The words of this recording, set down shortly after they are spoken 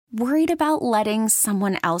Worried about letting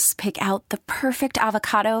someone else pick out the perfect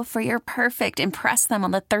avocado for your perfect impress them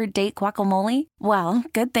on the third date guacamole? Well,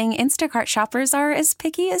 good thing Instacart shoppers are as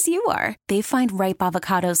picky as you are. They find ripe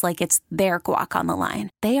avocados like it's their guac on the line.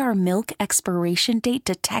 They are milk expiration date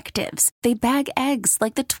detectives. They bag eggs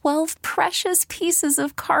like the 12 precious pieces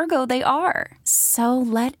of cargo they are. So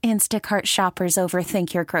let Instacart shoppers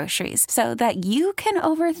overthink your groceries so that you can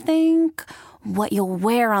overthink what you'll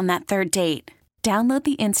wear on that third date. Download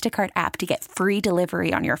the Instacart app to get free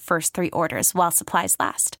delivery on your first 3 orders while supplies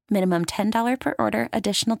last. Minimum $10 per order.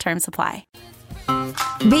 Additional terms apply.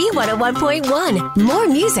 B101.1. More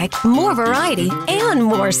music, more variety, and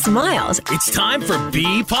more smiles. It's time for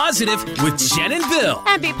Be Positive with Jen and Bill.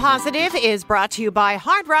 And Be Positive is brought to you by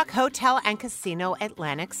Hard Rock Hotel and Casino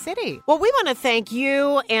Atlantic City. Well, we want to thank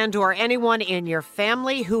you and or anyone in your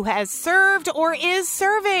family who has served or is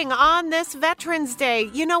serving on this Veterans Day,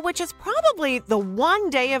 which is probably the one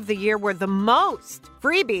day of the year where the most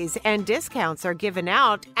freebies and discounts are given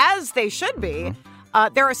out, as they should be.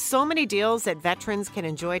 There are so many deals that veterans can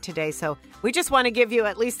enjoy today, so we just want to give you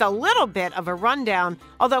at least a little bit of a rundown.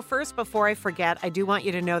 Although first, before I forget, I do want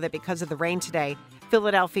you to know that because of the rain today,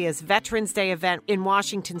 Philadelphia's Veterans Day event in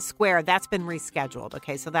Washington Square, that's been rescheduled.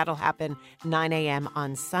 Okay, so that'll happen 9 a.m.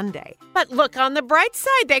 on Sunday. But look on the bright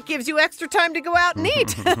side, that gives you extra time to go out and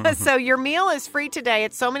eat. So your meal is free today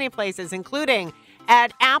at so many places, including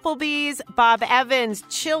at Applebee's, Bob Evans,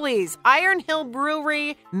 Chili's, Iron Hill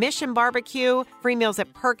Brewery, Mission Barbecue, free meals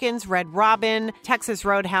at Perkins, Red Robin, Texas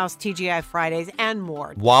Roadhouse, TGI Fridays, and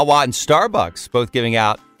more. Wawa and Starbucks both giving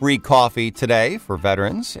out free coffee today for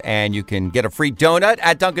veterans, and you can get a free donut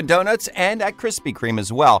at Dunkin' Donuts and at Krispy Kreme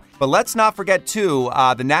as well. But let's not forget, too,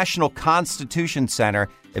 the National Constitution Center.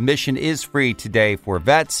 Admission is free today for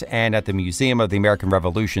vets and at the Museum of the American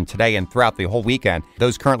Revolution today and throughout the whole weekend.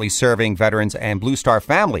 Those currently serving veterans and Blue Star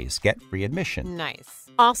families get free admission. Nice.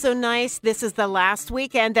 Also nice, this is the last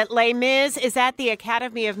weekend that Les Mis is at the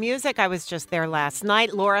Academy of Music. I was just there last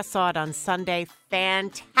night. Laura saw it on Sunday.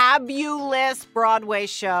 Fantabulous Broadway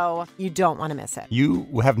show. You don't want to miss it.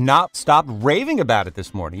 You have not stopped raving about it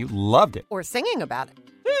this morning. You loved it. Or singing about it. 2,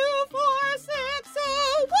 4, 6, 0,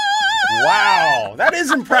 1. Wow, that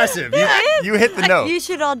is impressive. You hit the note. You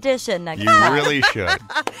should audition next You time. really should.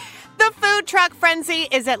 The Food Truck Frenzy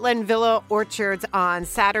is at Linvilla Orchards on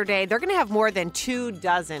Saturday. They're going to have more than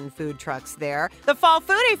 24 food trucks there. The Fall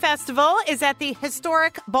Foodie Festival is at the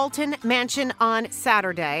historic Bolton Mansion on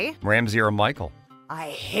Saturday. Ramsay or Michael?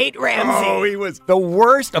 I hate Ramsay. Oh, he was the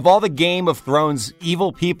worst of all the Game of Thrones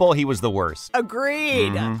evil people. He was the worst.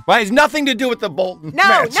 Agreed. Mm-hmm. Well, it has nothing to do with the Bolton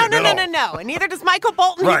Mansion. No. And neither does Michael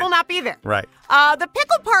Bolton. Right. He will not be there. Right. The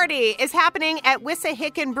Pickle Party is happening at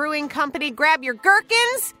Wissahickon Brewing Company. Grab your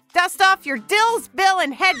gherkins, dust off your dills, Bill,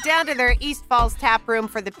 and head down to their East Falls tap room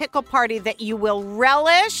for the pickle party that you will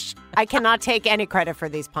relish. I cannot take any credit for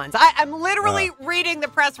these puns. I'm literally reading the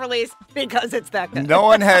press release because it's that good. No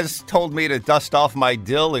one has told me to dust off my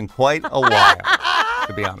dill in quite a while,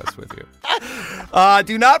 to be honest with you.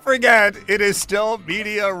 Do not forget, it is still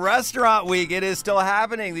Media Restaurant Week. It is still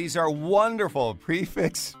happening. These are wonderful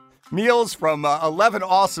prefix meals from 11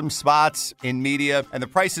 awesome spots in media, and the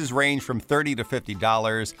prices range from $30 to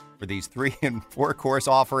 $50 for these 3- and 4-course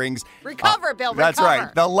offerings. Recover, Bill, That's recover.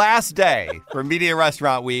 right. The last day for Media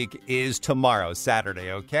Restaurant Week is tomorrow,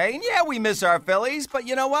 Saturday, okay? And yeah, we miss our Phillies, but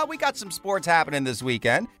you know what? We got some sports happening this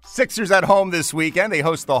weekend. Sixers at home this weekend. They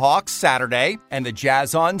host the Hawks Saturday and the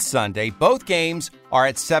Jazz on Sunday. Both games are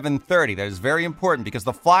at 7:30. That is very important because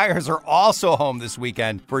the Flyers are also home this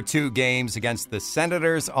weekend for 2 games against the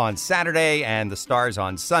Senators on Saturday and the Stars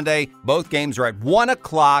on Sunday. Both games are at 1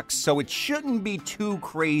 o'clock, so it shouldn't be too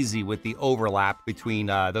crazy with the overlap between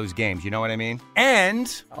those games. You know what I mean?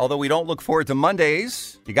 And although we don't look forward to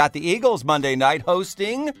Mondays, you got the Eagles Monday night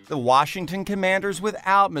hosting the Washington Commanders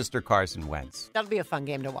without Mr. Carson Wentz. That'll be a fun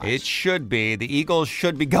game to watch. It should be. The Eagles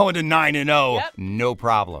should be going to 9-0. Yep. No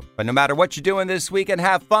problem. But no matter what you're doing this week, and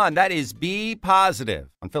have fun. That is Be Positive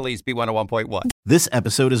on Philly's B101.1. This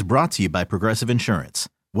episode is brought to you by Progressive Insurance.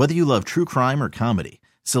 Whether you love true crime or comedy,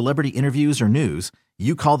 celebrity interviews or news,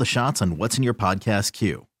 you call the shots on what's in your podcast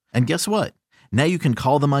queue. And guess what? Now you can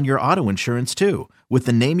call them on your auto insurance too with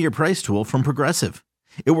the Name Your Price tool from Progressive.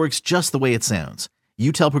 It works just the way it sounds.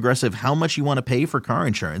 You tell Progressive how much you want to pay for car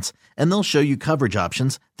insurance, and they'll show you coverage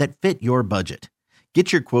options that fit your budget.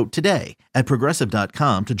 Get your quote today at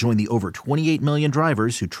Progressive.com to join the over 28 million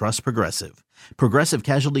drivers who trust Progressive. Progressive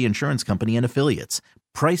Casualty Insurance Company and Affiliates.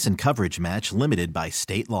 Price and coverage match limited by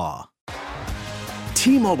state law.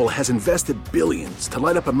 T-Mobile has invested billions to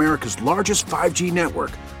light up America's largest 5G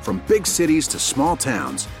network, from big cities to small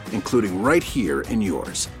towns, including right here in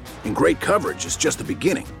yours. And great coverage is just the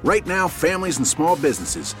beginning. Right now, families and small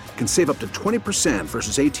businesses can save up to 20%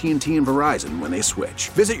 versus AT&T and Verizon when they switch.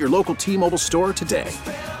 Visit your local T-Mobile store today.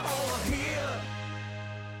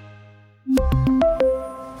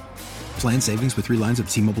 Plan savings with 3 lines of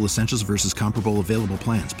T-Mobile Essentials versus comparable available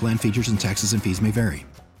plans. Plan features and taxes and fees may vary.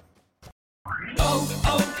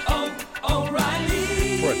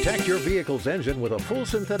 O'Reilly. Protect your vehicle's engine with a full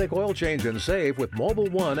synthetic oil change and save with Mobil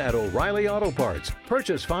 1 at O'Reilly Auto Parts.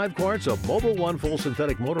 Purchase 5 quarts of Mobil 1 full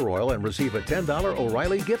synthetic motor oil and receive a $10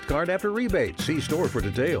 O'Reilly gift card after rebate. See store for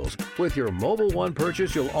details. With your Mobil 1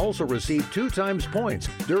 purchase, you'll also receive 2 times points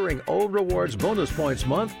during O Rewards Bonus Points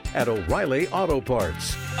Month at O'Reilly Auto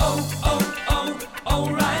Parts.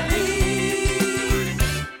 O'Reilly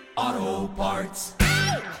Auto Parts.